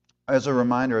As a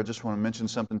reminder, I just want to mention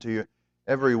something to you.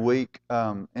 Every week,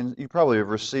 and you probably have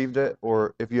received it,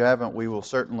 or if you haven't, we will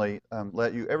certainly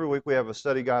let you. Every week we have a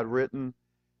study guide written.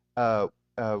 Uh,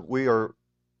 we are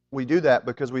we do that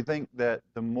because we think that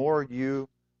the more you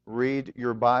read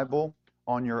your Bible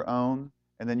on your own,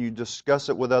 and then you discuss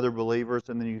it with other believers,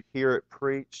 and then you hear it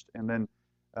preached, and then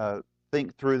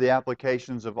think through the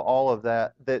applications of all of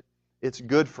that, that it's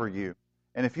good for you.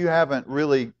 And if you haven't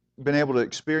really been able to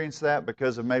experience that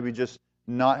because of maybe just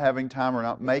not having time or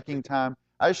not making time,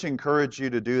 I just encourage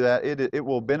you to do that. It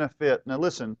will benefit. Now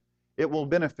listen, it will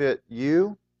benefit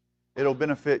you. It'll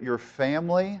benefit your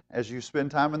family as you spend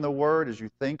time in the Word, as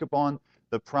you think upon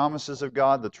the promises of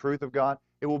God, the truth of God.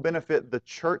 It will benefit the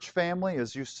church family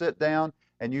as you sit down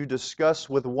and you discuss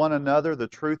with one another the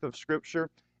truth of Scripture.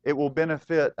 It will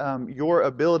benefit your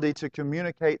ability to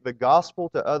communicate the gospel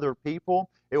to other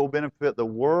people. It will benefit the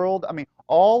world. I mean,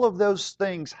 all of those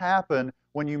things happen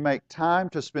when you make time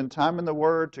to spend time in the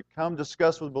Word, to come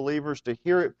discuss with believers, to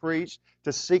hear it preached,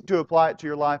 to seek to apply it to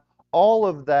your life. All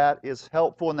of that is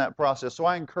helpful in that process. So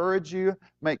I encourage you,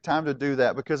 make time to do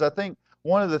that, because I think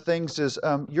one of the things is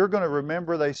you're going to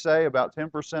remember, they say, about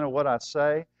 10% of what I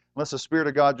say, unless the Spirit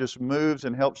of God just moves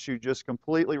and helps you just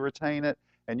completely retain it,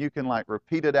 and you can like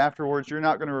repeat it afterwards. You're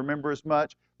not going to remember as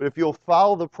much, but if you'll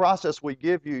follow the process we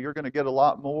give you, you're going to get a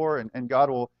lot more, and God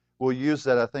will use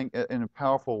that, I think, in a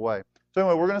powerful way. So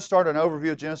anyway, we're going to start an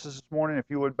overview of Genesis this morning. If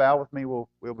you would bow with me, we'll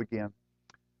begin.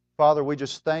 Father, we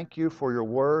just thank you for your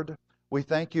word. We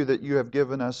thank you that you have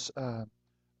given us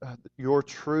your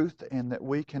truth and that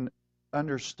we can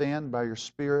understand by your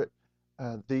Spirit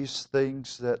these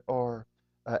things that are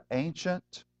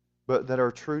ancient but that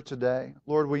are true today.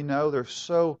 Lord, we know there's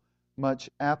so much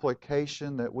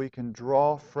application that we can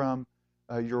draw from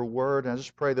your word. And I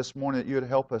just pray this morning that you would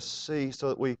help us see so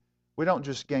that we don't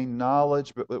just gain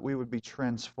knowledge, but that we would be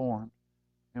transformed.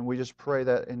 And we just pray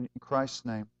that in Christ's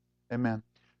name. Amen.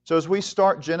 So as we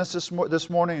start Genesis this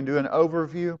morning and do an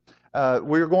overview,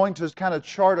 we're going to kind of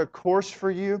chart a course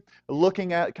for you,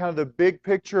 looking at kind of the big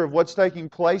picture of what's taking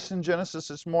place in Genesis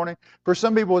this morning. For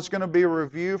some people, it's going to be a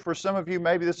review. For some of you,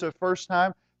 maybe this is the first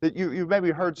time that you've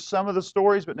maybe heard some of the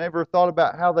stories but never thought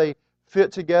about how they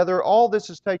fit together. All this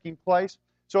is taking place.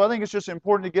 So I think it's just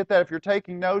important to get that. If you're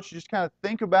taking notes, you just kind of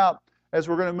think about as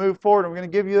we're going to move forward. And we're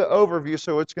going to give you the overview,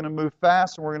 so it's going to move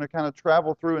fast, and we're going to kind of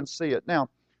travel through and see it. Now,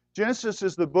 Genesis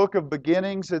is the book of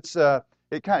beginnings. It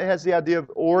kind of has the idea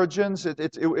of origins.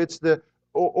 It's the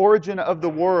origin of the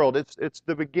world. It's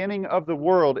the beginning of the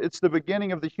world. It's the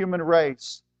beginning of the human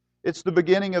race. It's the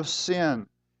beginning of sin.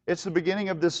 It's the beginning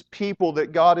of this people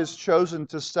that God has chosen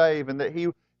to save and that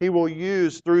He will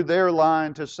use through their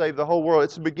line to save the whole world.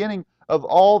 It's the beginning of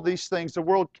all these things. The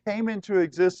world came into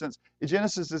existence.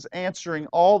 Genesis is answering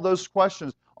all those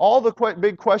questions. All the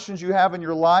big questions you have in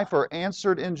your life are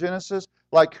answered in Genesis.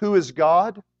 Like, who is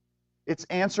God? It's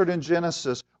answered in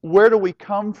Genesis. Where do we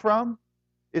come from?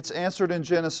 It's answered in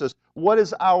Genesis. What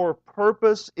is our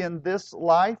purpose in this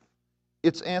life?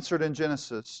 It's answered in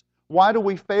Genesis. Why do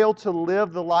we fail to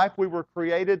live the life we were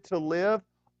created to live?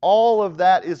 All of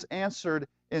that is answered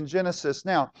in Genesis.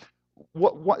 Now,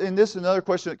 and this is another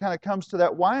question that kind of comes to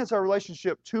that. Why is our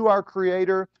relationship to our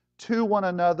Creator, to one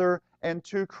another, and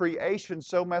to creation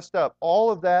so messed up? All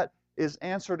of that is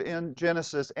answered in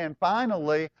Genesis. And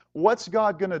finally, what's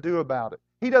God going to do about it?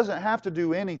 He doesn't have to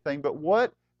do anything, but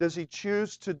what does He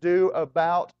choose to do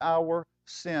about our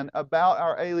sin, about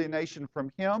our alienation from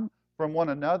Him, from one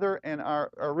another, and our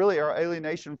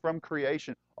alienation from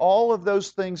creation? All of those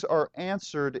things are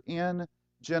answered in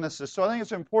Genesis. So I think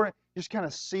it's important you just kind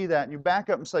of see that and you back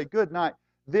up and say, good night.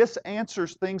 This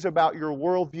answers things about your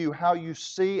worldview, how you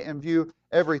see and view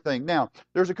everything. Now,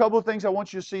 there's a couple of things I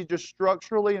want you to see just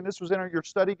structurally, and this was in your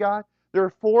study guide. There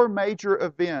are 4 major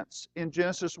events in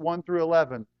Genesis 1 through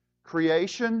 11.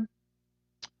 Creation,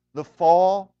 the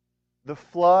fall, the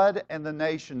flood, and the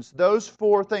nations. Those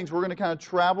 4 things we're going to kind of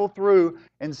travel through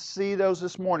and see those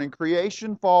this morning.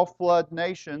 Creation, fall, flood,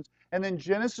 nations. And then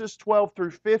Genesis 12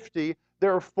 through 50,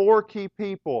 there are 4 key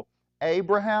people.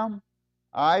 Abraham,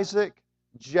 Isaac,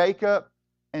 Jacob,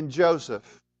 and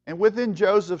Joseph. And within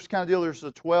Joseph's kind of deal, there's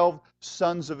the 12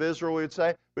 sons of Israel, we would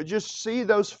say. But just see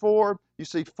those 4. You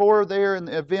see 4 there in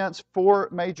the events, 4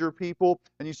 major people,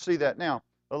 and you see that. Now,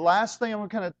 the last thing I'm going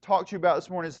to kind of talk to you about this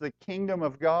morning is the kingdom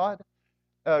of God.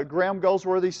 Graham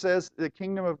Goldsworthy says the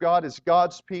kingdom of God is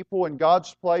God's people and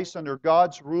God's place under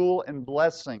God's rule and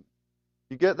blessing.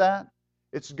 You get that?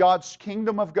 It's God's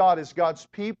kingdom of God is God's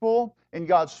people in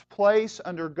God's place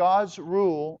under God's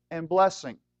rule and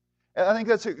blessing. And I think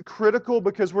that's critical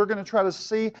because we're going to try to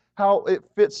see how it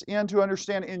fits in to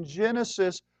understand. In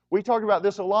Genesis, We talked about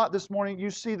this a lot this morning.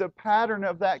 You see the pattern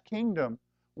of that kingdom.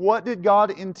 What did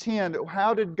God intend?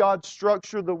 How did God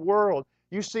structure the world?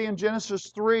 You see in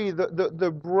Genesis 3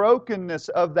 the brokenness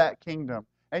of that kingdom.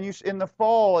 And you in the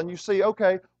fall, and you see,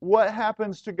 okay, what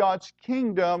happens to God's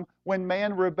kingdom when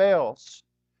man rebels?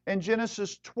 In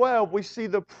Genesis 12, we see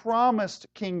the promised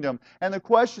kingdom. And the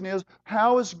question is,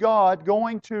 how is God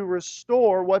going to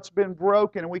restore what's been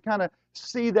broken? And we kind of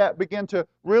see that begin to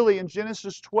really, in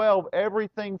Genesis 12,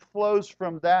 everything flows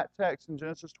from that text in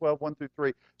Genesis 12, 1 through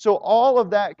 3. So all of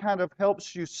that kind of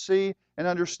helps you see and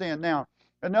understand. Now,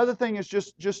 another thing is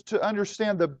just to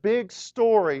understand the big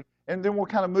story, and then we'll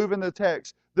kind of move into the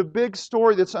text. The big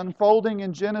story that's unfolding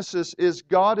in Genesis is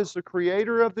God is the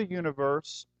creator of the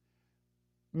universe.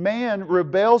 Man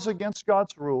rebels against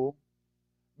God's rule.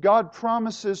 God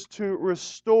promises to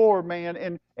restore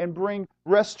man and bring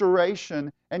restoration.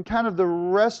 And kind of the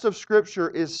rest of Scripture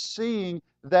is seeing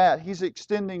that. He's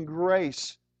extending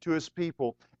grace to His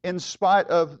people in spite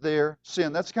of their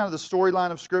sin. That's kind of the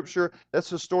storyline of Scripture. That's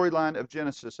the storyline of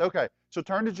Genesis. Okay, so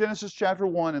turn to Genesis chapter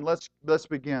 1 and let's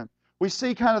begin. We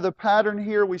see kind of the pattern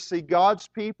here. We see God's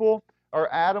people,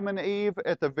 or Adam and Eve,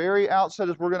 at the very outset,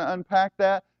 as we're going to unpack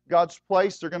that. God's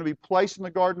place. They're going to be placed in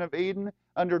the Garden of Eden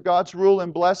under God's rule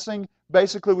and blessing.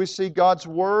 Basically, we see God's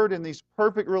Word in these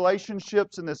perfect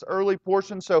relationships in this early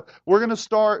portion. So we're going to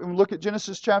start and look at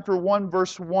Genesis chapter 1,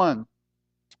 verse 1.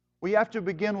 We have to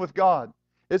begin with God.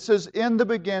 It says, in the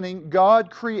beginning, God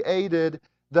created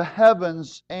the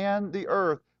heavens and the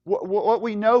earth. What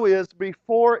we know is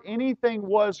before anything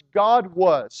was, God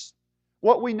was.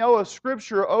 What we know of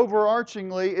Scripture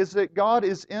overarchingly is that God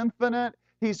is infinite.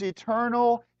 He's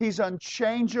eternal. He's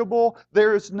unchangeable.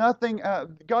 There is nothing.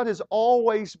 God has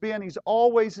always been. He's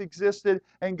always existed.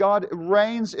 And God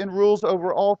reigns and rules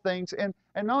over all things. And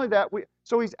not only that,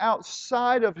 so He's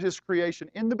outside of His creation.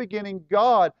 In the beginning,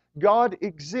 God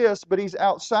exists, but He's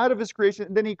outside of His creation.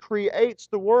 And then He creates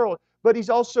the world. But He's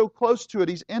also close to it.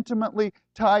 He's intimately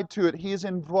tied to it. He is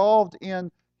involved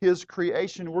in His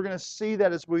creation. We're going to see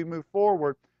that as we move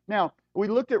forward. Now, we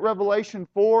looked at Revelation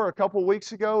 4 a couple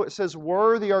weeks ago. It says,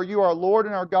 worthy are you, our Lord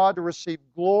and our God, to receive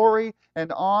glory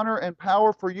and honor and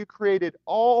power, for you created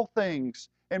all things,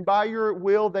 and by your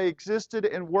will they existed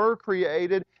and were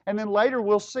created. And then later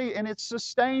we'll see, and it's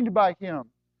sustained by Him.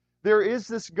 There is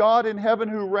this God in heaven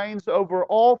who reigns over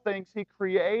all things. He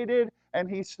created and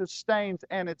He sustains,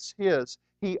 and it's His.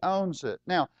 He owns it.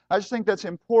 Now, I just think that's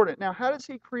important. Now, how does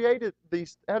He create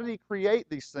these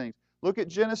things? Look at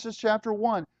Genesis chapter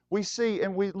 1. We see,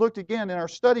 and we looked again in our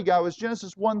study guide, was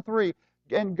Genesis 1:3.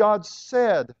 And God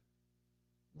said,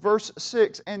 verse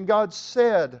 6, and God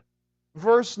said,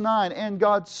 verse 9, and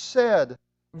God said,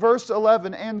 verse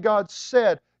 11, and God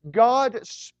said. God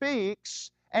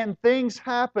speaks and things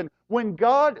happen. When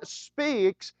God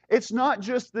speaks, it's not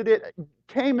just that it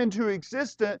came into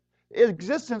existence,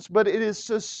 but it is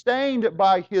sustained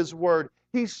by His Word.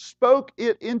 He spoke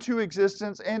it into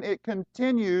existence, and it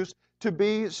continues to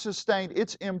be sustained.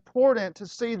 It's important to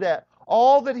see that.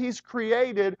 All that He's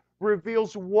created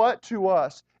reveals what to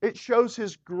us? It shows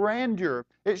His grandeur.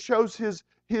 It shows His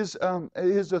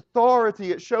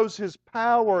authority. It shows His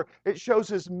power. It shows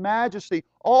His majesty.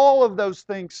 All of those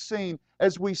things seen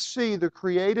as we see the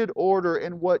created order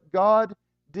and what God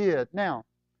did. Now,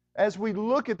 as we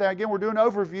look at that, again, we're doing an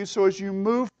overview, so as you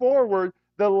move forward,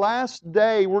 the last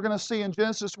day, we're going to see in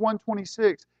Genesis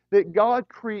 1:26 that God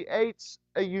creates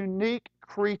a unique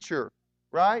creature,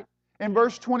 right? In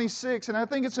verse 26, and I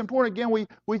think it's important, again,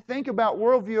 we think about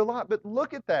worldview a lot, but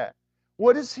look at that.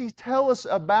 What does He tell us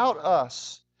about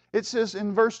us? It says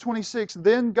in verse 26,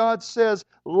 then God says,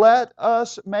 let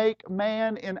us make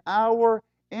man in our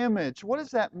image. What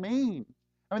does that mean?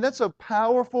 I mean, that's a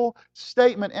powerful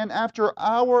statement. And after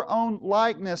our own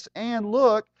likeness, and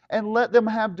look, and let them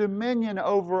have dominion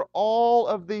over all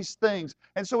of these things.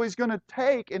 And so He's going to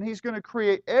take and He's going to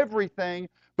create everything,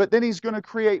 but then He's going to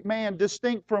create man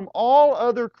distinct from all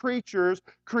other creatures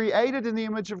created in the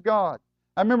image of God.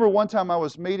 I remember one time I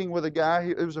was meeting with a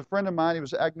guy, it was a friend of mine, he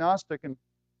was agnostic, and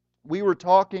we were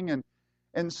talking,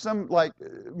 and some like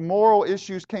moral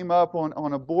issues came up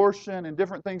on abortion and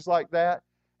different things like that.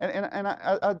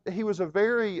 And he was a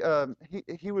very,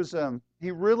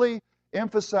 he really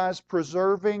emphasized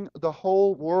preserving the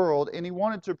whole world, and he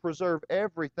wanted to preserve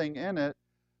everything in it.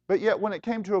 But yet when it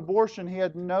came to abortion, he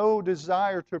had no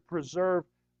desire to preserve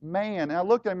man. And I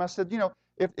looked at him, I said,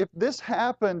 if this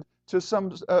happened to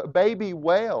some baby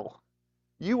whale,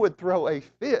 you would throw a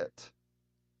fit.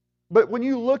 But when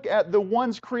you look at the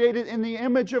ones created in the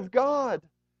image of God,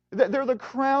 They're the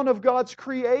crown of God's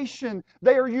creation.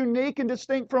 They are unique and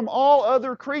distinct from all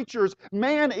other creatures.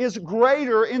 Man is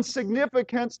greater in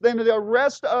significance than the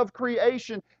rest of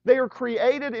creation. They are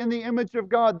created in the image of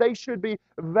God. They should be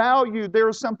valued. There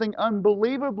is something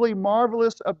unbelievably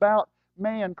marvelous about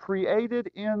man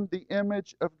created in the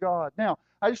image of God. Now,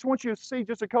 I just want you to see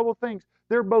just a couple of things.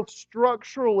 They're both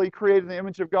structurally created in the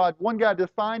image of God. One guy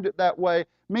defined it that way,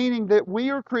 meaning that we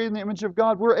are created in the image of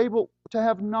God. We're able to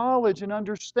have knowledge and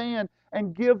understand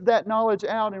and give that knowledge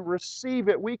out and receive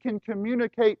it. We can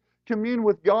commune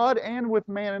with God and with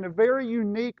man in a very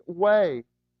unique way.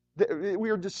 We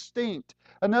are distinct.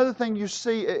 Another thing you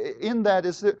see in that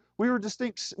is that we are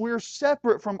distinct. We are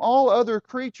separate from all other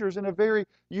creatures in a very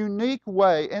unique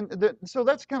way. And so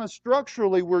that's kind of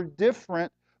structurally we're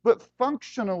different, but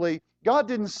functionally, God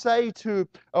didn't say to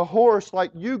a horse,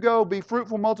 like, you go, be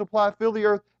fruitful, multiply, fill the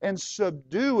earth, and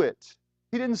subdue it.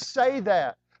 He didn't say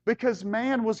that, because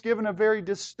man was given a very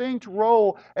distinct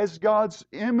role as God's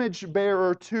image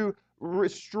bearer to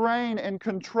restrain and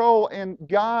control and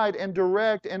guide and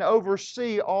direct and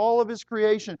oversee all of His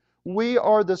creation. We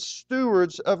are the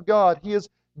stewards of God. He has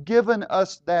given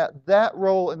us that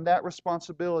role and that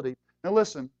responsibility. Now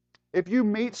listen, if you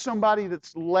meet somebody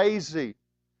that's lazy,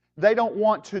 they don't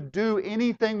want to do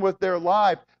anything with their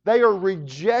life, they are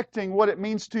rejecting what it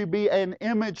means to be an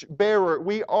image bearer.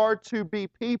 We are to be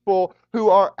people who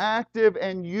are active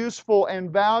and useful and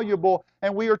valuable,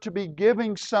 and we are to be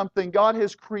giving something. God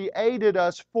has created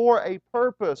us for a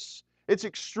purpose. It's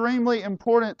extremely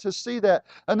important to see that.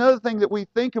 Another thing that we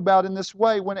think about in this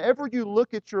way, whenever you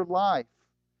look at your life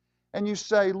and you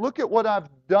say, look at what I've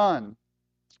done,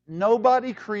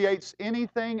 nobody creates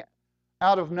anything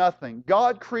out of nothing.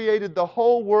 God created the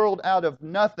whole world out of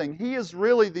nothing. He is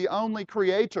really the only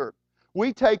creator.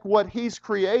 We take what He's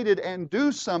created and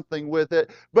do something with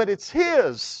it, but it's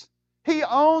His. He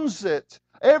owns it.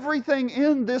 Everything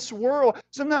in this world.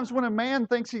 Sometimes when a man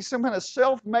thinks he's some kind of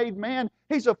self-made man,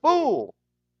 he's a fool.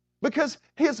 Because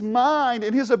his mind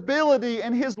and his ability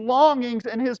and his longings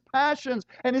and his passions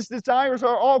and his desires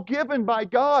are all given by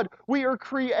God. We are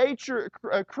creatures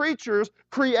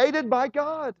created by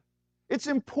God. It's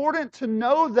important to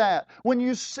know that. When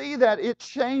you see that, it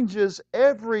changes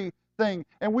everything.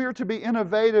 And we are to be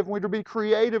innovative, and we're to be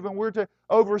creative, and we're to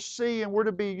oversee, and we're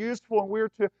to be useful, and we're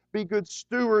to be good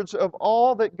stewards of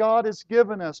all that God has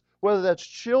given us. Whether that's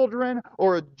children,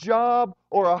 or a job,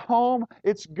 or a home,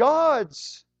 it's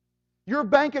God's. Your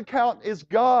bank account is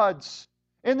God's.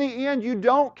 In the end, you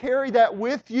don't carry that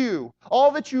with you. All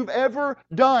that you've ever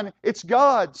done, it's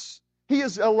God's. He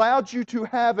has allowed you to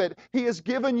have it. He has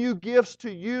given you gifts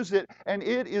to use it, and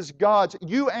it is God's.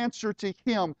 You answer to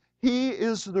Him. He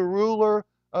is the ruler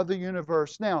of the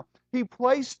universe. Now, He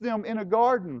placed them in a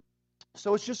garden.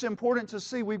 So it's just important to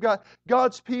see we've got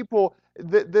God's people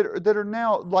that are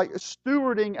now like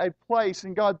stewarding a place,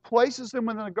 and God places them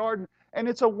in a garden, and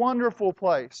it's a wonderful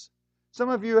place. Some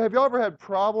of you, have you ever had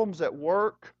problems at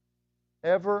work?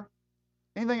 Ever?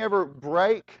 Anything ever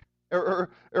break? Or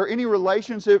any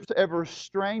relationships ever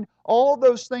strained? All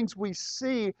those things we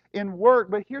see in work,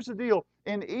 but here's the deal.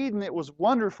 In Eden, it was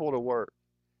wonderful to work.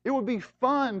 It would be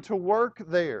fun to work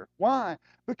there. Why?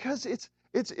 Because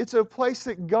it's a place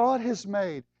that God has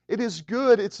made. It is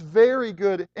good. It's very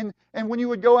good. And when you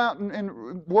would go out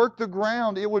and work the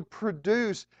ground, it would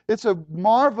produce. It's a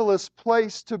marvelous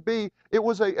place to be. It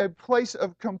was a place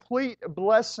of complete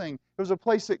blessing. It was a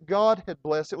place that God had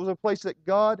blessed. It was a place that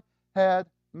God had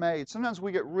made. Sometimes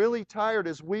we get really tired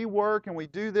as we work and we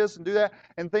do this and do that,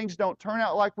 and things don't turn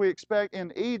out like we expect.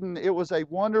 In Eden, it was a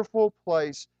wonderful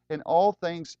place, and all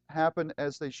things happen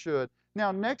as they should.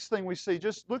 Now, next thing we see,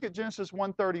 just look at Genesis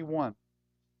 1:31.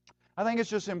 I think it's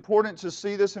just important to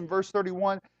see this in verse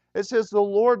 31. It says, the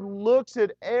Lord looks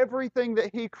at everything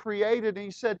that He created, and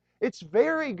He said, it's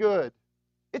very good.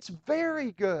 It's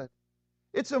very good.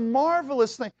 It's a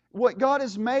marvelous thing. What God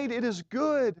has made, it is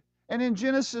good. And in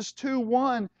Genesis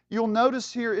 2:1, you'll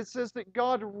notice here, it says that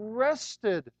God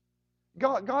rested.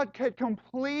 God had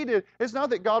completed. It's not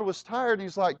that God was tired and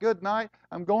He's like, good night,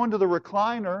 I'm going to the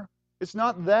recliner. It's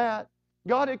not that.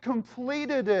 God had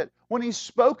completed it. When He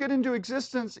spoke it into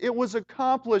existence, it was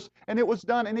accomplished and it was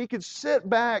done. And He could sit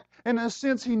back, and in a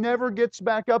sense, He never gets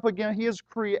back up again. He has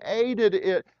created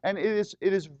it, and it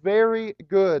is very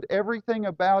good. Everything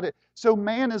about it. So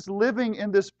man is living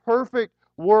in this perfect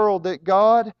world that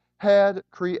God had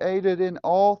created, and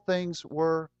all things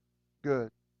were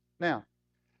good. Now,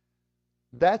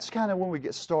 that's kind of when we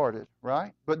get started,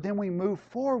 right? But then we move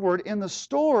forward in the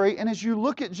story, and as you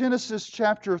look at Genesis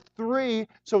chapter 3,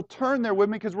 so turn there with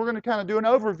me because we're going to kind of do an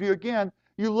overview again.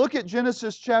 You look at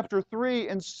Genesis chapter 3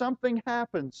 and something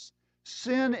happens.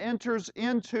 Sin enters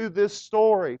into this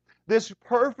story. This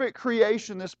perfect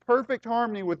creation, this perfect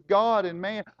harmony with God and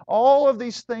man, all of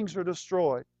these things are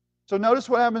destroyed. So notice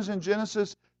what happens in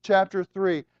Genesis chapter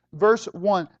 3. Verse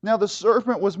 1, Now the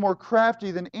serpent was more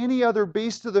crafty than any other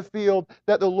beast of the field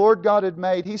that the Lord God had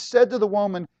made. He said to the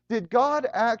woman, Did God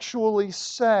actually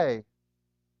say,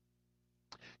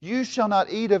 You shall not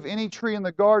eat of any tree in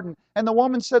the garden? And the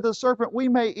woman said to the serpent, We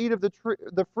may eat of the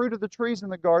fruit of the trees in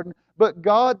the garden, but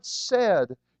God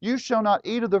said, You shall not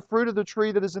eat of the fruit of the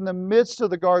tree that is in the midst of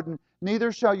the garden,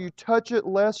 neither shall you touch it,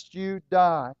 lest you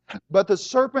die. But the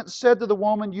serpent said to the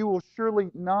woman, You will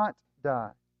surely not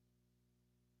die.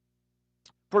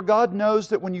 For God knows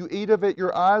that when you eat of it,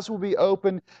 your eyes will be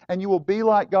open, and you will be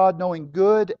like God, knowing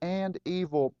good and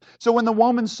evil. So when the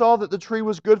woman saw that the tree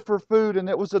was good for food, and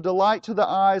it was a delight to the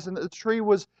eyes, and that the tree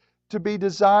was to be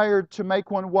desired to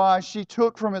make one wise, she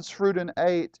took from its fruit and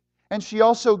ate. And she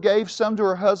also gave some to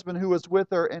her husband who was with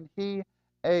her, and he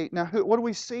ate. Now, what do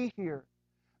we see here?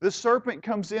 The serpent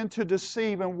comes in to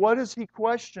deceive, and what does he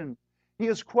question? He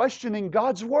is questioning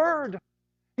God's Word.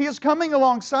 He is coming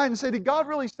alongside and saying, Did God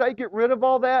really say get rid of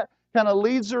all that? Kind of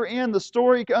leads her in. The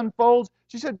story unfolds.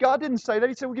 She said, God didn't say that.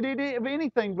 He said we could eat of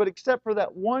anything but except for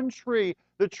that one tree,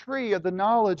 the tree of the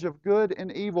knowledge of good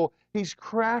and evil. He's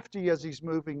crafty as he's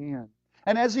moving in.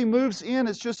 And as he moves in,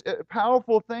 it's just a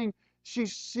powerful thing.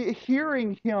 She's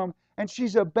hearing him and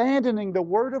she's abandoning the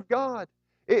Word of God.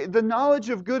 The knowledge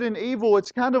of good and evil,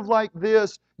 it's kind of like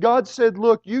this. God said,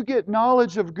 Look, you get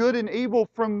knowledge of good and evil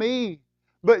from me.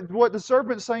 But what the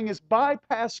serpent's saying is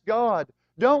bypass God.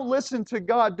 Don't listen to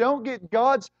God. Don't get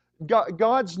God's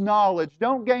knowledge.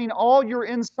 Don't gain all your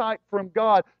insight from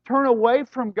God. Turn away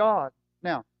from God.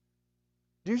 Now,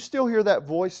 do you still hear that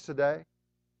voice today?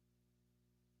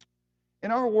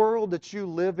 In our world that you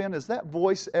live in, has that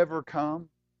voice ever come?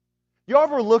 You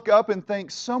ever look up and think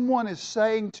someone is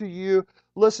saying to you,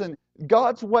 listen,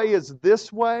 God's way is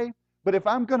this way, but if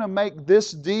I'm going to make this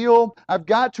deal, I've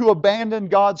got to abandon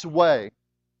God's way.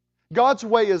 God's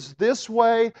way is this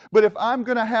way, but if I'm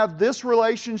going to have this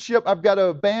relationship, I've got to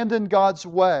abandon God's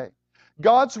way.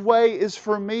 God's way is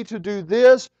for me to do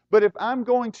this, but if I'm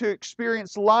going to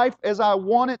experience life as I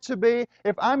want it to be,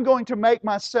 if I'm going to make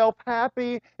myself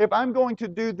happy, if I'm going to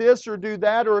do this or do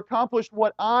that or accomplish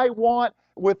what I want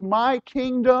with my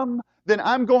kingdom, then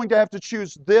I'm going to have to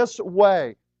choose this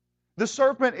way. The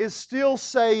serpent is still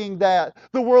saying that.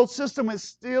 The world system is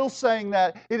still saying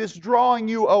that. It is drawing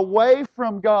you away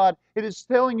from God. It is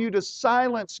telling you to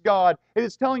silence God. It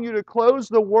is telling you to close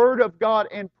the Word of God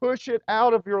and push it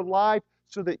out of your life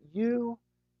so that you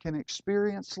can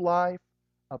experience life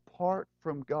apart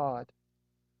from God,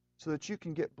 so that you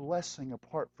can get blessing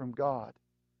apart from God,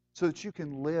 so that you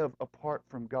can live apart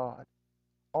from God.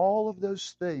 All of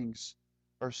those things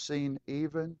are seen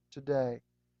even today.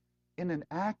 In an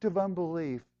act of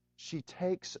unbelief, she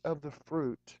takes of the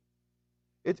fruit.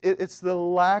 It's the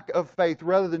lack of faith.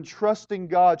 Rather than trusting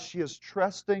God, she is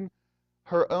trusting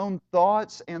her own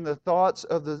thoughts and the thoughts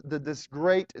of this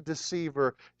great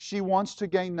deceiver. She wants to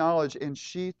gain knowledge, and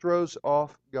she throws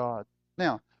off God.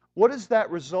 Now, what does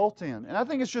that result in? And I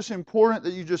think it's just important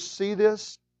that you just see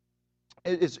this.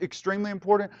 It's extremely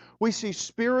important. We see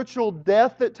spiritual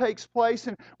death that takes place,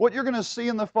 and what you're going to see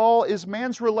in the fall is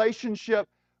man's relationship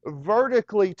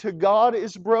vertically to God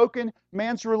is broken.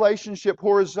 Man's relationship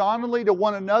horizontally to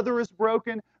one another is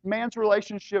broken. Man's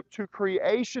relationship to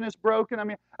creation is broken. I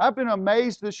mean, I've been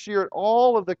amazed this year at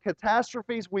all of the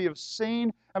catastrophes we have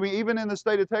seen. I mean, even in the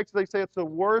state of Texas, they say it's the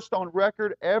worst on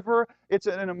record ever. It's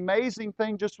an amazing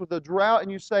thing just with the drought.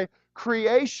 And you say,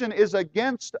 creation is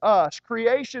against us.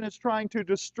 Creation is trying to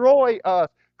destroy us.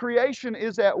 Creation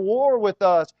is at war with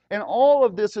us, and all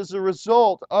of this is a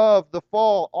result of the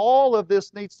fall. All of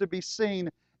this needs to be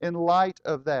seen in light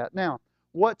of that. Now,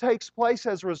 what takes place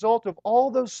as a result of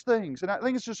all those things, and I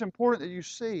think it's just important that you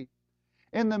see,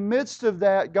 in the midst of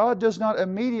that, God does not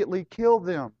immediately kill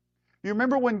them. You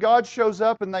remember when God shows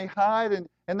up and they hide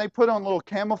and they put on little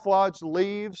camouflage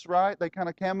leaves, right? They kind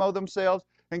of camo themselves,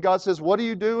 and God says, "What are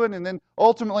you doing?" And then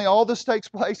ultimately all this takes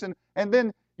place, and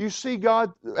then you see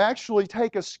God actually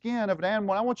take a skin of an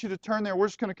animal. I want you to turn there. We're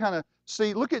just going to kind of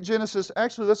see. Look at Genesis.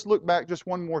 Actually, let's look back just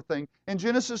one more thing. In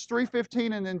Genesis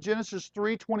 3:15 and in Genesis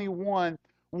 3:21,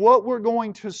 what we're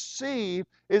going to see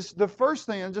is the first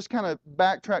thing, and just kind of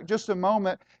backtrack just a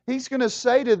moment. He's going to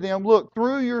say to them, look,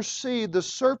 through your seed, the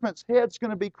serpent's head's going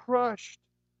to be crushed.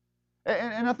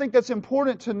 And I think that's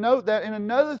important to note that. And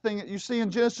another thing that you see in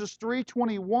Genesis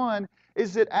 3:21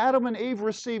 is that Adam and Eve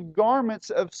received garments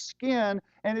of skin,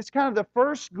 and it's kind of the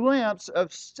first glimpse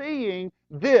of seeing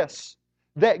this.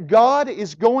 that God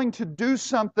is going to do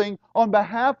something on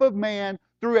behalf of man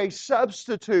through a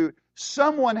substitute.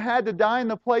 Someone had to die in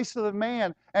the place of the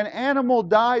man. An animal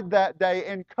died that day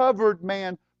and covered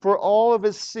man for all of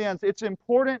his sins. It's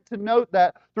important to note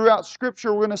that throughout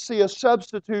Scripture we're going to see a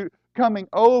substitute coming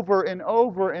over and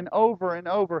over and over and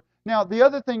over. Now, the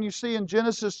other thing you see in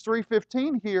Genesis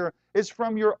 3:15 here is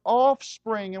from your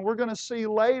offspring, and we're going to see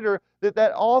later that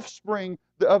that offspring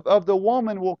of the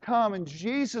woman will come, and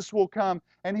Jesus will come,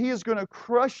 and He is going to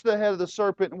crush the head of the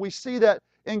serpent, and we see that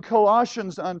in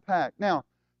Colossians unpacked. Now,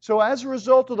 so as a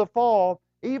result of the fall,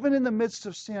 even in the midst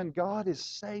of sin, God is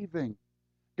saving.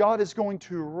 God is going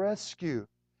to rescue.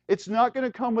 It's not going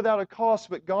to come without a cost,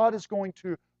 but God is going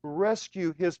to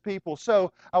rescue His people.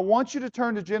 So I want you to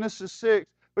turn to Genesis 6,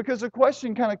 because the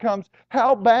question kind of comes,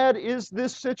 how bad is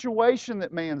this situation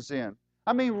that man's in?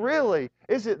 I mean, really,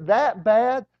 is it that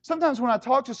bad? Sometimes when I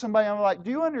talk to somebody, I'm like, do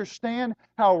you understand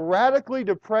how radically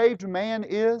depraved man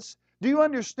is? Do you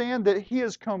understand that he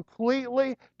is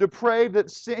completely depraved,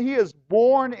 that he is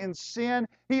born in sin?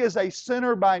 He is a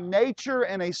sinner by nature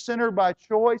and a sinner by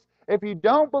choice. If you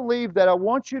don't believe that, I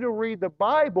want you to read the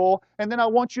Bible, and then I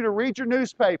want you to read your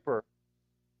newspaper.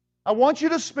 I want you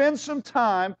to spend some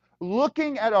time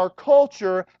looking at our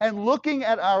culture and looking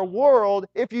at our world.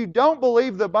 If you don't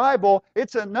believe the Bible,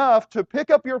 it's enough to pick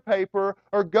up your paper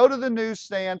or go to the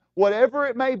newsstand. Whatever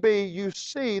it may be, you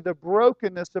see the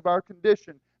brokenness of our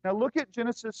condition. Now look at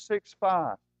Genesis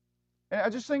 6:5. And I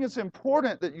just think it's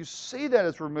important that you see that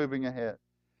as we're moving ahead.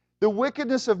 The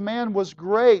wickedness of man was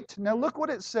great. Now look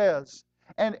what it says.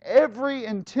 And every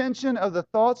intention of the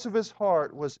thoughts of his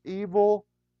heart was evil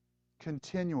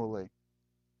continually.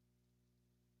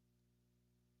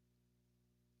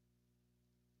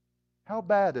 How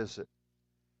bad is it?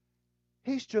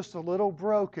 He's just a little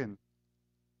broken.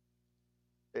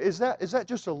 Is that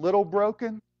just a little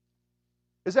broken?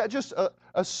 Is that just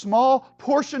a small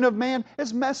portion of man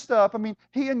is messed up? I mean,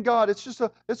 he and God, it's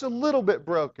a little bit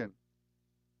broken.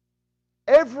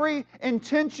 Every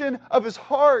intention of his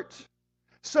heart.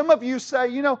 Some of you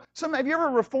say, have you ever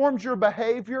reformed your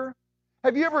behavior?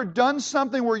 Have you ever done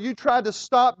something where you tried to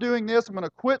stop doing this? I'm going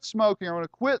to quit smoking, or I'm going to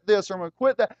quit this, or I'm going to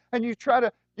quit that. And you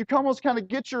almost kind of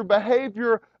get your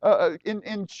behavior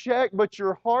in check, but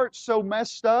your heart's so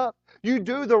messed up. You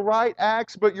do the right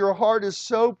acts, but your heart is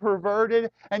so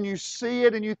perverted, and you see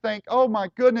it and you think, oh my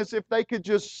goodness, if they could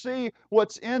just see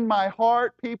what's in my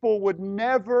heart, people would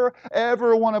never,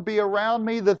 ever want to be around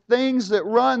me. The things that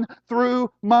run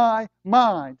through my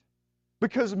mind.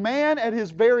 Because man at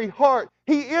his very heart,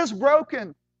 he is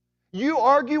broken. You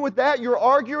argue with that, you're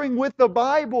arguing with the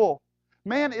Bible.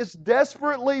 Man is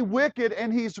desperately wicked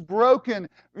and he's broken.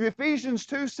 Ephesians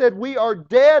 2 said we are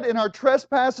dead in our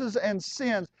trespasses and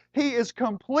sins. He is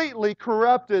completely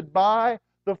corrupted by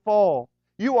the fall.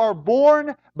 You are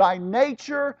born by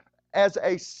nature as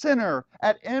a sinner,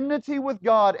 at enmity with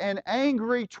God and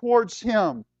angry towards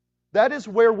Him. That is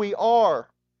where we are.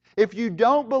 If you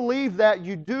don't believe that,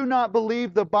 you do not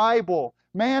believe the Bible.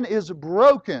 Man is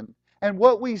broken. And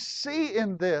what we see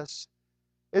in this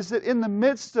is that in the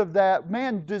midst of that,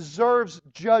 man deserves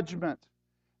judgment.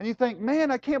 And you think,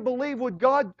 man, I can't believe, would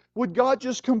God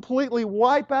just completely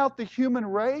wipe out the human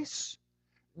race?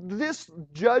 This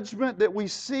judgment that we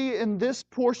see in this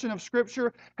portion of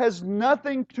Scripture has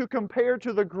nothing to compare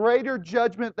to the greater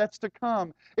judgment that's to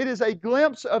come. It is a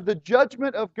glimpse of the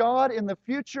judgment of God in the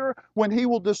future when He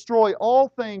will destroy all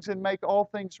things and make all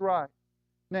things right.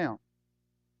 Now,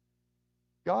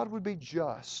 God would be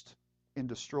just in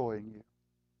destroying you.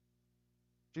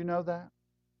 Do you know that?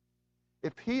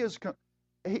 If He is,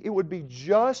 it would be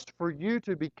just for you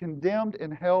to be condemned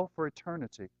in hell for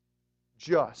eternity.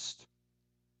 Just.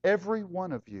 Every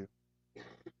one of you.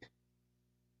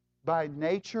 By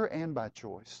nature and by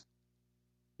choice.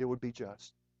 It would be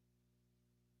just.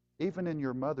 Even in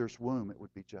your mother's womb, it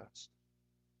would be just.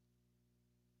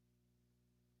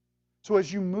 So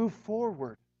as you move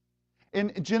forward,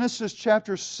 in Genesis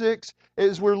chapter 6,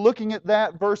 as we're looking at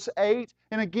that, verse 8,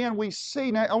 and again we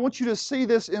see, now I want you to see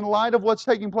this in light of what's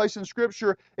taking place in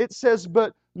Scripture. It says,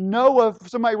 but Noah,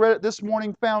 somebody read it this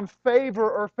morning, found favor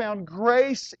or found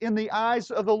grace in the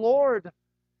eyes of the Lord.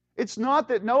 It's not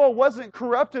that Noah wasn't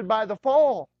corrupted by the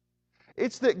fall.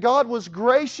 It's that God was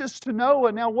gracious to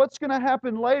Noah. Now, what's going to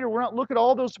happen later? We're not looking at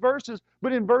all those verses,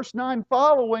 but in verse 9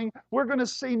 following, we're going to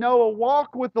see Noah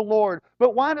walk with the Lord.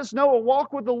 But why does Noah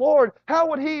walk with the Lord? How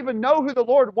would he even know who the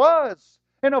Lord was?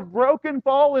 in a broken,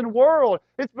 fallen world.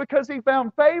 It's because he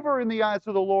found favor in the eyes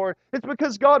of the Lord. It's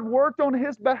because God worked on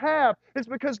his behalf. It's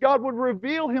because God would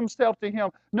reveal himself to him.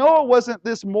 Noah wasn't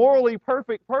this morally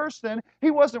perfect person.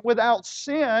 He wasn't without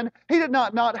sin. He did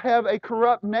not have a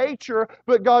corrupt nature,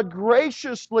 but God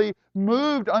graciously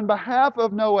moved on behalf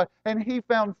of Noah, and he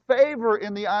found favor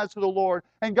in the eyes of the Lord.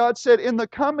 And God said, in the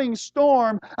coming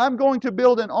storm, I'm going to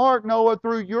build an ark, Noah,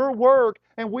 through your work,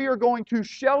 and we are going to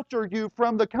shelter you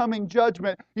from the coming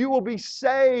judgment. You will be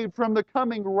saved from the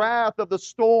coming wrath of the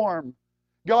storm.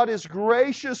 God is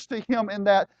gracious to him in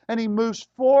that, and he moves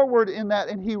forward in that,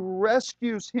 and he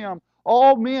rescues him.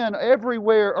 All men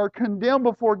everywhere are condemned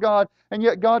before God, and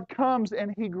yet God comes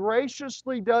and he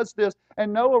graciously does this.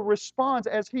 And Noah responds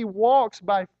as he walks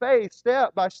by faith,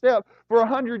 step by step. For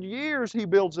 100 years he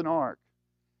builds an ark.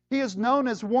 He is known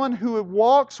as one who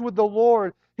walks with the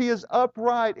Lord. He is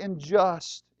upright and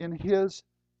just in his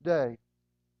day.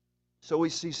 So we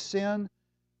see sin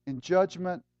and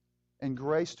judgment and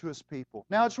grace to his people.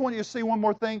 Now I just want you to see one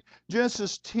more thing.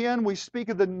 Genesis 10, we speak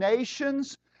of the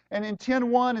nations. And in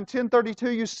 10:1 and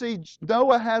 10:32, you see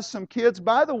Noah has some kids.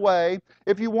 By the way,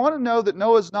 if you want to know that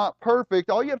Noah's not perfect,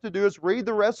 all you have to do is read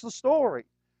the rest of the story.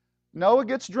 Noah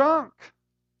gets drunk,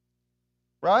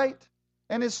 right?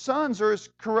 And his sons are as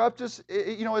corrupt as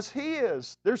he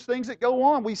is. There's things that go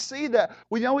on. We see that.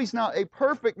 We know he's not a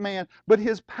perfect man, but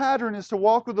his pattern is to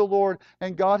walk with the Lord,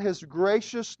 and God has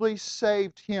graciously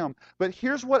saved him. But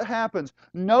here's what happens.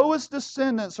 Noah's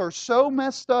descendants are so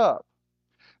messed up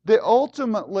that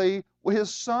ultimately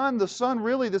his son, the son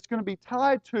really that's going to be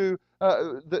tied to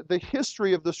the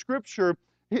history of the Scripture,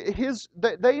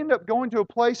 they end up going to a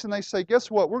place and they say, guess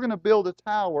what? We're going to build a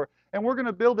tower, and we're going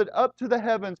to build it up to the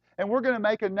heavens, and we're going to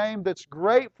make a name that's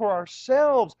great for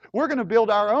ourselves. We're going to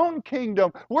build our own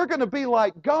kingdom. We're going to be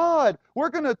like God. We're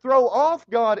going to throw off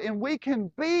God, and we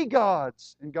can be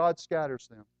gods. And God scatters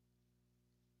them.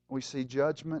 We see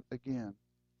judgment again.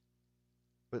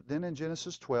 But then in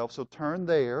Genesis 12, so turn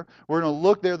there. We're going to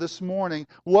look there this morning.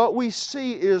 What we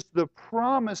see is the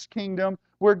promised kingdom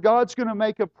where God's going to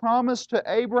make a promise to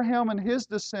Abraham and his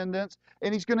descendants,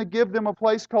 and he's going to give them a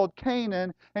place called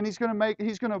Canaan, and he's going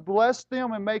to bless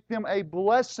them and make them a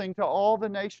blessing to all the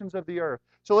nations of the earth.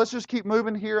 So let's just keep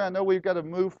moving here. I know we've got to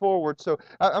move forward. So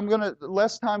I'm going to,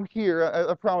 less time here,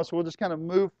 I promise. We'll just kind of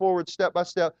move forward step by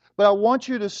step. But I want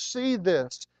you to see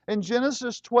this. In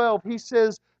Genesis 12, he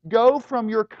says, go from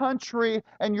your country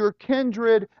and your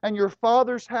kindred and your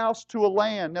father's house to a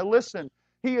land. Now listen,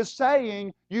 he is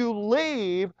saying you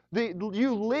leave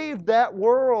that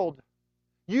world.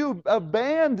 You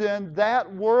abandon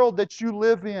that world that you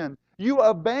live in. You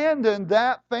abandon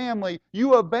that family.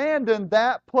 You abandon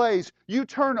that place. You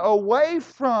turn away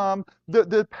from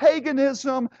the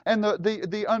paganism and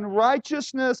the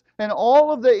unrighteousness and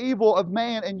all of the evil of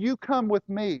man, and you come with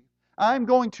me. I'm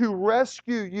going to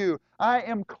rescue you. I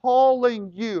am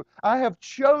calling you. I have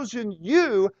chosen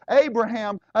you,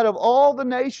 Abraham, out of all the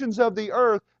nations of the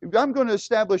earth. I'm going to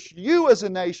establish you as a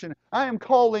nation. I am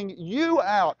calling you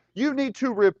out. You need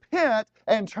to repent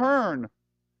and turn.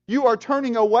 You are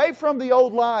turning away from the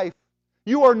old life.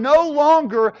 You are no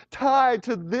longer tied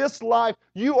to this life.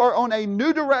 You are on a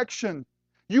new direction.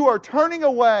 You are turning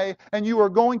away, and you are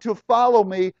going to follow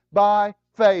me by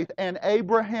faith. And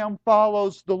Abraham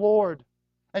follows the Lord.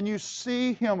 And you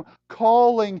see him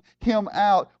calling him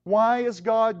out. Why is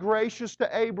God gracious to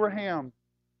Abraham?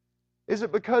 Is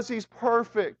it because he's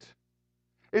perfect?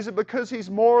 Is it because he's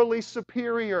morally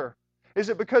superior? Is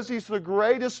it because he's the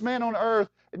greatest man on earth?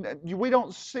 We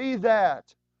don't see that.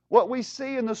 What we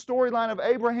see in the storyline of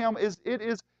Abraham is it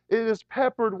is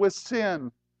peppered with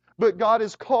sin. But God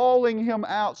is calling him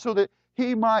out so that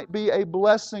he might be a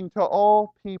blessing to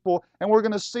all people. And we're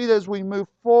going to see that as we move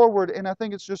forward, and I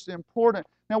think it's just important.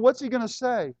 Now, what's he going to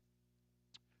say?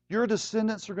 Your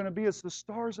descendants are going to be as the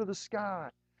stars of the sky,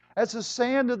 as the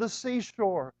sand of the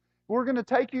seashore. We're going to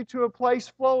take you to a place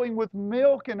flowing with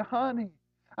milk and honey.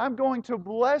 I'm going to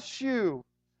bless you.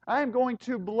 I'm going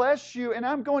to bless you, and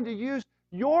I'm going to use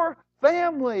your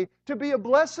family to be a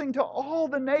blessing to all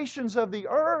the nations of the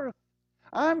earth.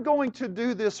 I'm going to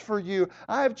do this for you.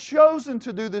 I have chosen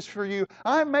to do this for you.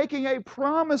 I'm making a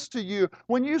promise to you.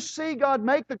 When you see God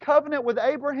make the covenant with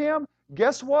Abraham,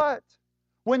 guess what?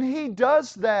 When He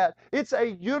does that, it's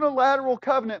a unilateral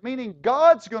covenant, meaning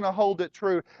God's going to hold it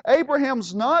true.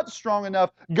 Abraham's not strong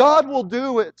enough. God will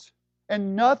do it,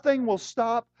 and nothing will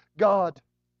stop God.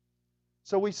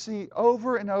 So we see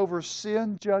over and over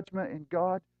sin, judgment, and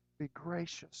God be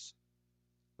gracious.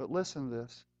 But listen to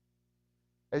this.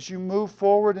 As you move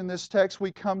forward in this text,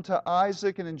 we come to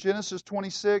Isaac, and in Genesis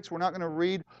 26, we're not going to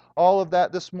read all of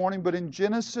that this morning, but in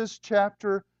Genesis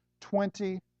chapter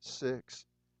 26,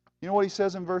 you know what he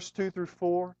says in verse 2 through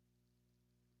 4?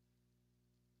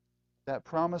 That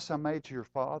promise I made to your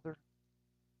father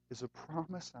is a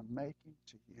promise I'm making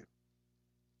to you.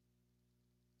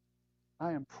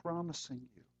 I am promising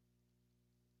you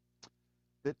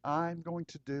that I'm going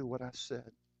to do what I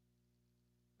said.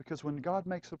 Because when God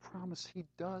makes a promise, He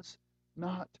does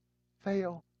not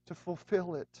fail to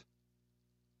fulfill it.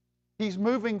 He's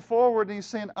moving forward and He's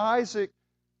saying, Isaac,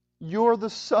 you're the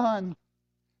son.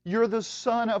 You're the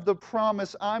son of the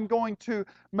promise. I'm going to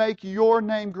make your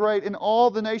name great, and all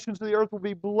the nations of the earth will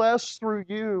be blessed through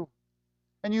you.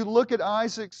 And you look at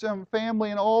Isaac's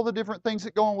family and all the different things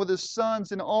that go on with his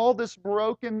sons and all this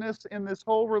brokenness in this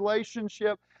whole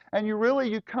relationship. And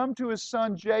you come to his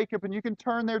son Jacob, and you can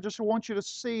turn there, just want you to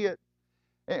see it.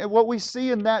 And what we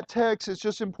see in that text is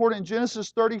just important. In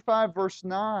Genesis 35, verse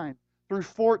 9 through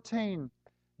 14,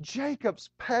 Jacob's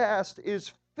past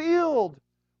is filled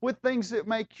with things that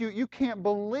make you can't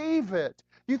believe it.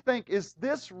 You think, is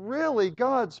this really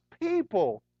God's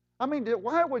people? I mean,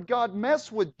 why would God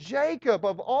mess with Jacob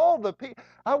of all the people?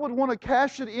 I would want to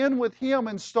cash it in with him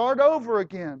and start over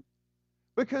again.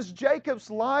 Because Jacob's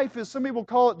life is, some people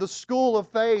call it the school of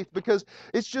faith, because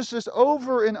it's just this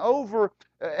over and over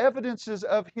evidences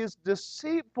of his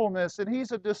deceitfulness, and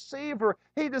he's a deceiver.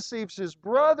 He deceives his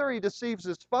brother, he deceives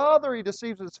his father, he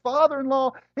deceives his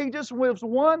father-in-law. He just lives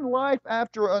one life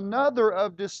after another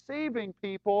of deceiving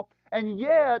people. And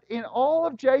yet, in all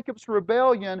of Jacob's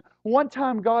rebellion, one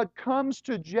time God comes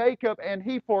to Jacob and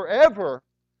He forever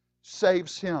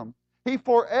saves him. He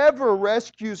forever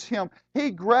rescues him.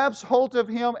 He grabs hold of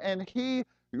him and He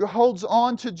holds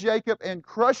on to Jacob and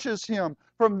crushes him.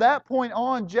 From that point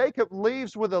on, Jacob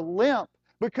leaves with a limp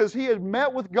because he had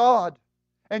met with God.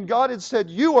 And God had said,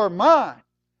 you are mine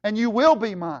and you will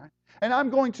be mine. And I'm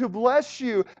going to bless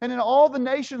you. And then all the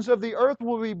nations of the earth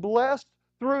will be blessed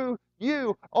through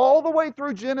you. All the way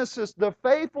through Genesis, the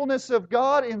faithfulness of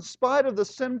God in spite of the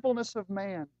sinfulness of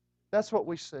man. That's what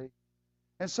we see.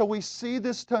 And so we see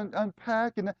this to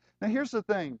unpack. And now here's the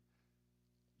thing.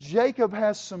 Jacob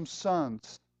has some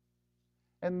sons.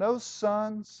 And those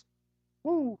sons,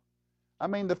 I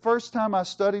mean, the first time I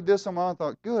studied this, I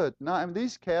thought, good.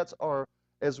 These cats are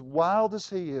as wild as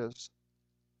he is.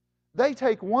 They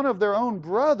take one of their own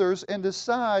brothers and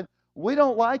decide, we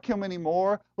don't like him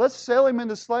anymore. Let's sell him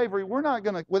into slavery.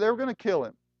 They're going to kill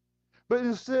him. But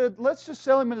instead, let's just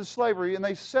sell him into slavery. And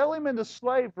they sell him into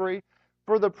slavery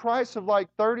for the price of like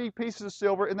 30 pieces of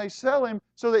silver, and they sell him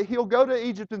so that he'll go to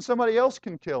Egypt and somebody else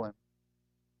can kill him.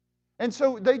 And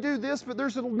so they do this, but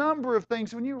there's a number of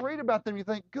things. When you read about them, you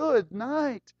think, good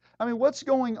night. I mean, what's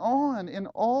going on in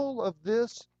all of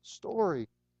this story?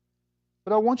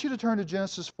 But I want you to turn to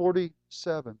Genesis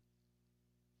 47.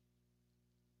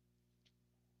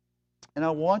 And I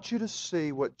want you to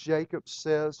see what Jacob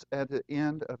says at the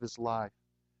end of his life.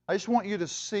 I just want you to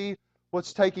see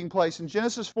what's taking place. In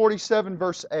Genesis 47,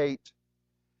 verse 8,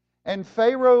 and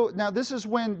Pharaoh, now this is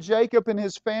when Jacob and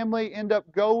his family end up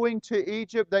going to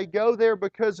Egypt. They go there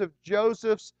because of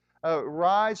Joseph's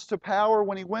rise to power.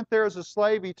 When he went there as a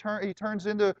slave, he turns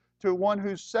into one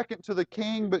who's second to the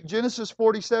king. But Genesis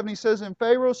 47, he says, and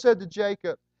Pharaoh said to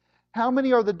Jacob, how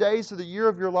many are the days of the year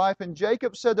of your life? And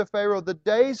Jacob said to Pharaoh, the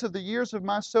days of the years of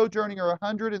my sojourning are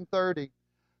 130.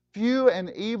 Few and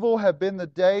evil have been the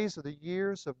days of the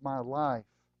years of my life.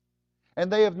 And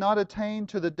they have not attained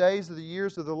to the days of the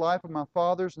years of the life of my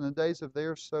fathers and the days of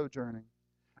their sojourning.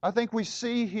 I think we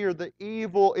see here the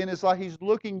evil in his life. He's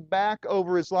looking back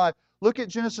over his life. Look at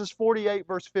Genesis 48,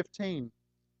 verse 15.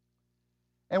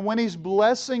 And when he's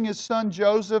blessing his son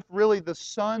Joseph, really the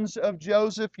sons of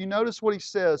Joseph, you notice what he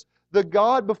says. The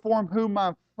God before whom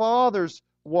my fathers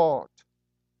walked.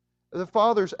 The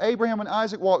fathers, Abraham and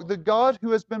Isaac, walked. The God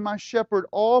who has been my shepherd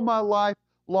all my life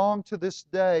long to this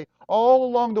day. All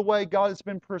along the way, God has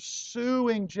been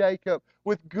pursuing Jacob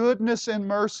with goodness and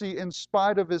mercy in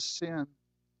spite of his sin.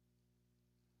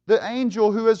 The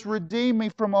angel who has redeemed me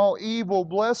from all evil,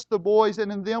 bless the boys,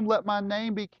 and in them let my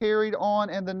name be carried on,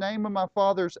 and the name of my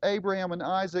fathers, Abraham and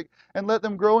Isaac, and let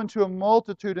them grow into a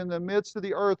multitude in the midst of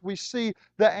the earth. We see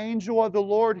the angel of the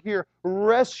Lord here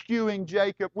rescuing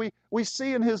Jacob. We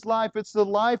see in his life, it's the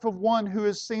life of one who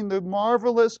has seen the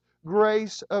marvelous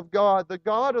grace of God. The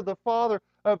God of the Father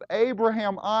of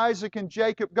Abraham, Isaac, and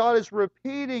Jacob. God is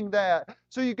repeating that.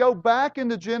 So you go back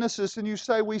into Genesis and you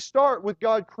say, we start with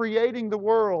God creating the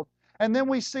world. And then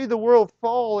we see the world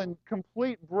fall in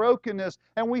complete brokenness.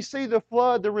 And we see the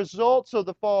flood, the results of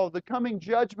the fall, the coming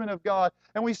judgment of God.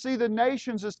 And we see the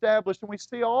nations established. And we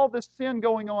see all this sin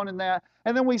going on in that.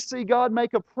 And then we see God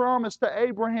make a promise to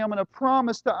Abraham and a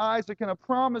promise to Isaac and a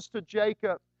promise to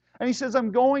Jacob. And He says,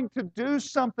 I'm going to do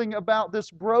something about this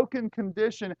broken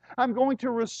condition. I'm going to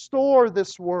restore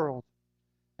this world.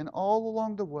 And all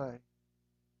along the way,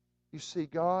 you see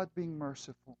God being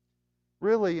merciful.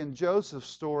 Really, in Joseph's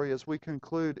story, as we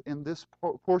conclude in this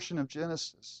portion of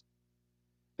Genesis,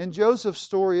 in Joseph's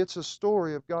story, it's a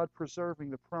story of God preserving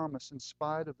the promise in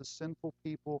spite of the sinful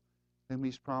people whom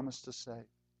He's promised to save.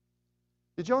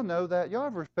 Did y'all know that? Y'all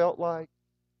ever felt like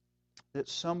that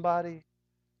somebody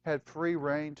had free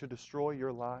reign to destroy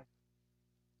your life?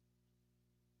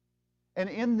 And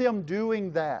in them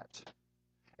doing that,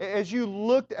 as you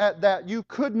looked at that, you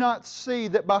could not see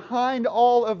that behind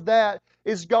all of that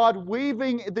is God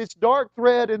weaving this dark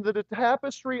thread in the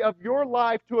tapestry of your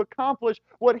life to accomplish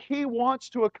what He wants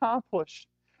to accomplish.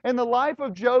 In the life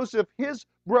of Joseph, his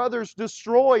brothers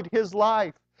destroyed his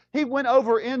life. He went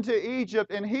over into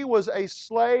Egypt and he was a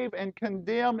slave and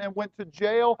condemned and went to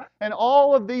jail and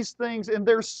all of these things, and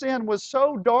their sin was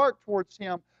so dark towards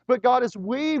him. But God is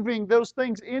weaving those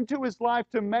things into his life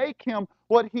to make him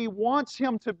what He wants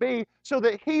him to be so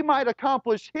that he might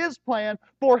accomplish His plan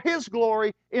for His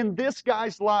glory in this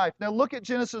guy's life. Now look at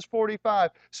Genesis 45.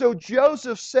 So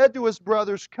Joseph said to his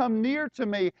brothers, come near to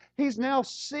me. He's now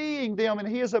seeing them and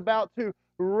he is about to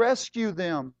rescue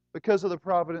them because of the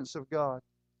providence of God.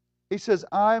 He says,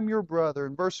 I am your brother.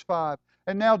 In verse 5,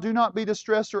 and now do not be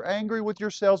distressed or angry with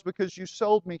yourselves because you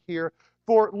sold me here.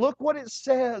 For look what it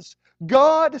says.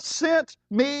 God sent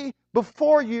me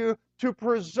before you to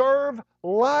preserve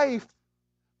life.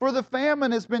 For the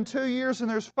famine has been 2 years and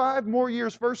there's 5 more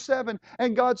years. Verse 7,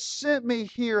 and God sent me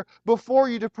here before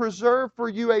you to preserve for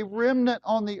you a remnant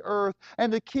on the earth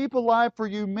and to keep alive for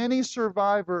you many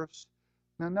survivors.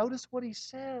 Now notice what he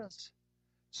says.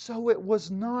 So it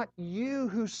was not you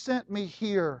who sent me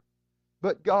here,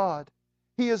 but God.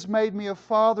 He has made me a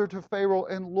father to Pharaoh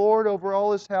and Lord over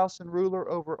all his house and ruler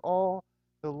over all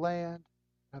the land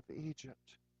of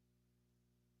Egypt.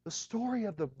 The story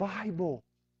of the Bible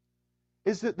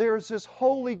is that there is this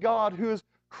holy God who has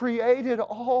created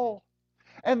all,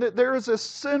 and that there is a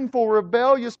sinful,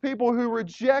 rebellious people who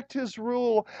reject His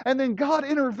rule, and then God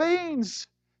intervenes.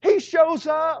 He shows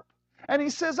up. And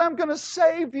He says, I'm going to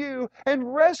save you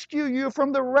and rescue you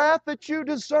from the wrath that you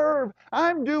deserve.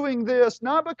 I'm doing this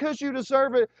not because you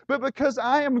deserve it, but because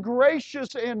I am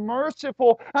gracious and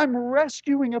merciful. I'm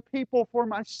rescuing a people for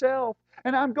myself.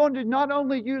 And I'm going to not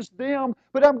only use them,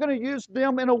 but I'm going to use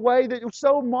them in a way that is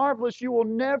so marvelous you will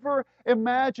never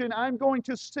imagine. I'm going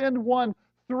to send one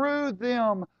through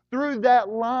them, through that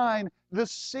line, the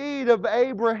seed of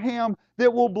Abraham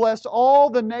that will bless all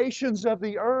the nations of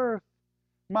the earth.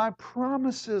 My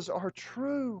promises are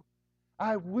true.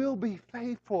 I will be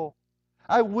faithful.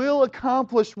 I will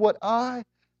accomplish what I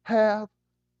have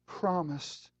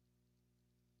promised.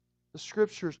 The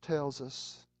Scriptures tells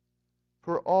us,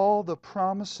 for all the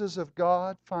promises of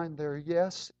God find their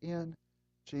yes in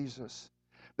Jesus.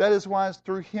 That is why it's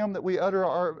through Him that we utter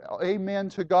our amen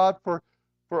to God for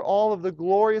all of the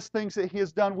glorious things that He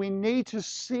has done. We need to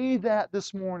see that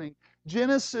this morning.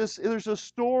 Genesis, there's a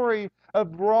story, a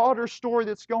broader story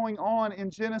that's going on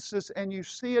in Genesis, and you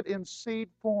see it in seed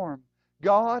form.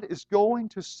 God is going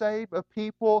to save a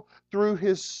people through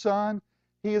His Son.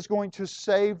 He is going to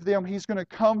save them. He's going to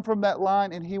come from that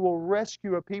line, and He will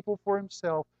rescue a people for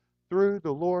Himself through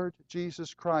the Lord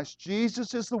Jesus Christ.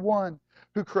 Jesus is the one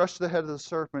who crushed the head of the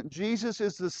serpent. Jesus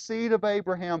is the seed of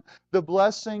Abraham, the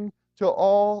blessing to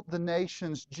all the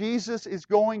nations. Jesus is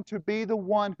going to be the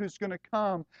one who's going to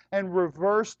come and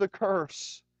reverse the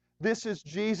curse. This is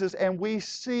Jesus, and we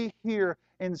see here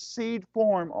in seed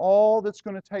form all that's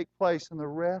going to take place in the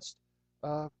rest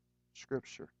of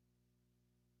Scripture.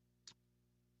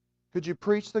 Could you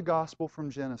preach the gospel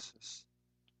from Genesis?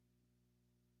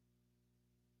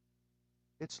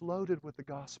 It's loaded with the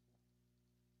gospel.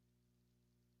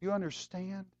 You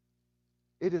understand?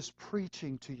 It is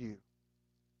preaching to you.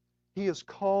 He is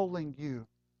calling you.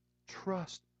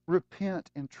 Trust, repent,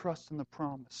 and trust in the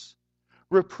promise.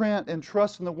 Repent and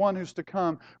trust in the one who's to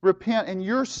come. Repent, and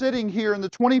you're sitting here in the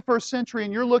 21st century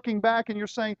and you're looking back and you're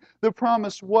saying the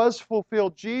promise was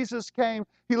fulfilled. Jesus came,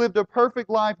 He lived a perfect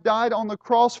life, died on the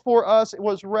cross for us,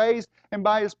 was raised, and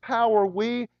by His power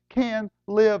we can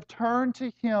live. Turn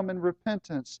to Him in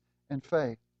repentance and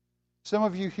faith. Some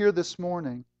of you here this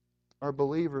morning are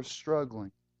believers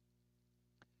struggling.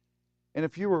 And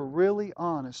if you were really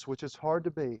honest, which is hard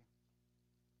to be,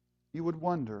 you would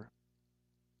wonder,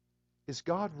 is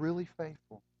God really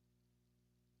faithful?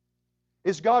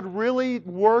 Is God really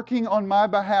working on my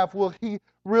behalf? Will He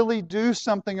really do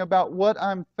something about what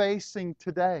I'm facing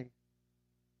today?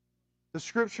 The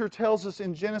Scripture tells us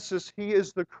in Genesis He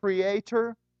is the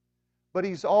Creator, but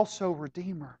He's also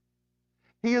Redeemer.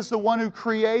 He is the one who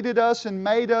created us and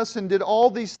made us and did all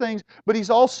these things, but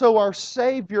He's also our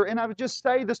Savior. And I would just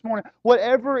say this morning,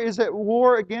 whatever is at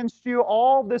war against you,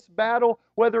 all this battle,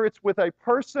 whether it's with a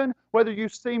person, whether you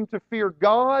seem to fear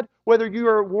God, whether you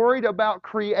are worried about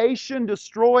creation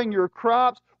destroying your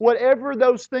crops, whatever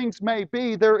those things may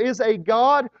be, there is a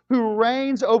God who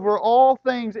reigns over all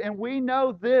things, and we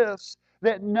know this,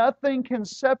 that nothing can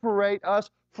separate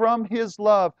us from His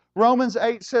love. Romans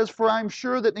 8 says, "For I am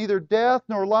sure that neither death,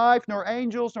 nor life, nor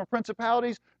angels, nor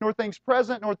principalities, nor things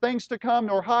present, nor things to come,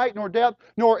 nor height, nor depth,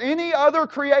 nor any other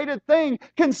created thing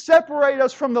can separate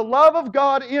us from the love of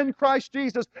God in Christ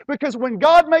Jesus." Because when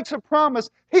God makes a promise,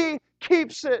 He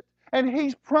keeps it. And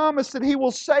He's promised that He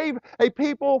will save a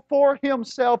people for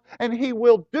Himself, and He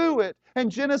will do it.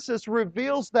 And Genesis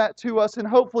reveals that to us, and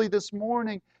hopefully this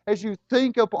morning, as you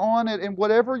think upon it, and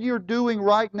whatever you're doing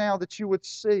right now, that you would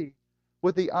see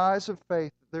with the eyes of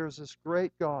faith that there is this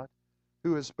great God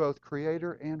who is both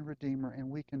Creator and Redeemer, and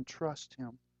we can trust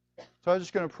Him. So I'm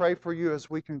just going to pray for you as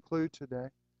we conclude today.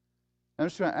 I'm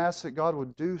just going to ask that God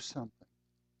would do something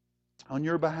on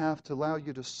your behalf to allow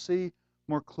you to see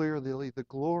more clearly the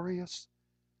glorious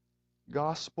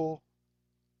gospel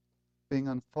being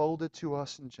unfolded to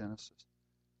us in Genesis.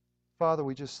 Father,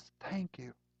 we just thank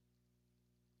You.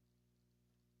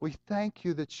 We thank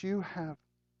You that You have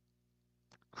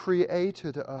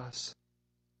created us.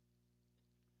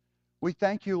 We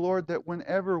thank You, Lord, that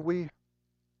whenever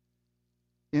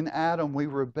in Adam, we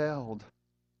rebelled,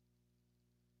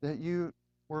 that You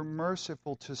were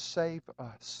merciful to save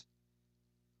us.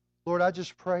 Lord, I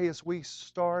just pray as we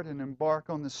start and embark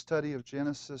on the study of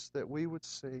Genesis that we would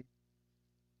see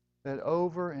that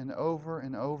over and over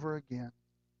and over again,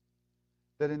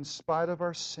 that in spite of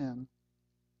our sin,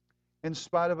 in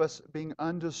spite of us being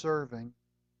undeserving,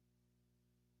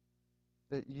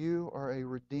 that You are a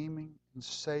redeeming and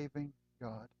saving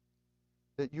God,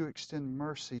 that You extend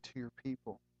mercy to Your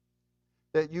people,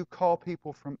 that You call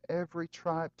people from every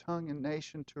tribe, tongue, and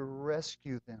nation to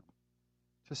rescue them,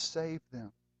 to save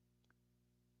them.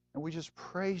 And we just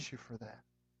praise You for that.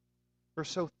 We're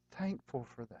so thankful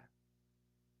for that.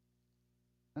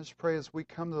 I just pray as we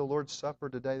come to the Lord's Supper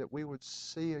today that we would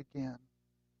see again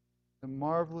the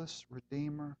marvelous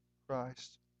Redeemer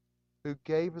Christ who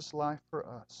gave His life for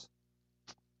us.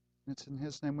 And it's in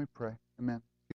His name we pray. Amen.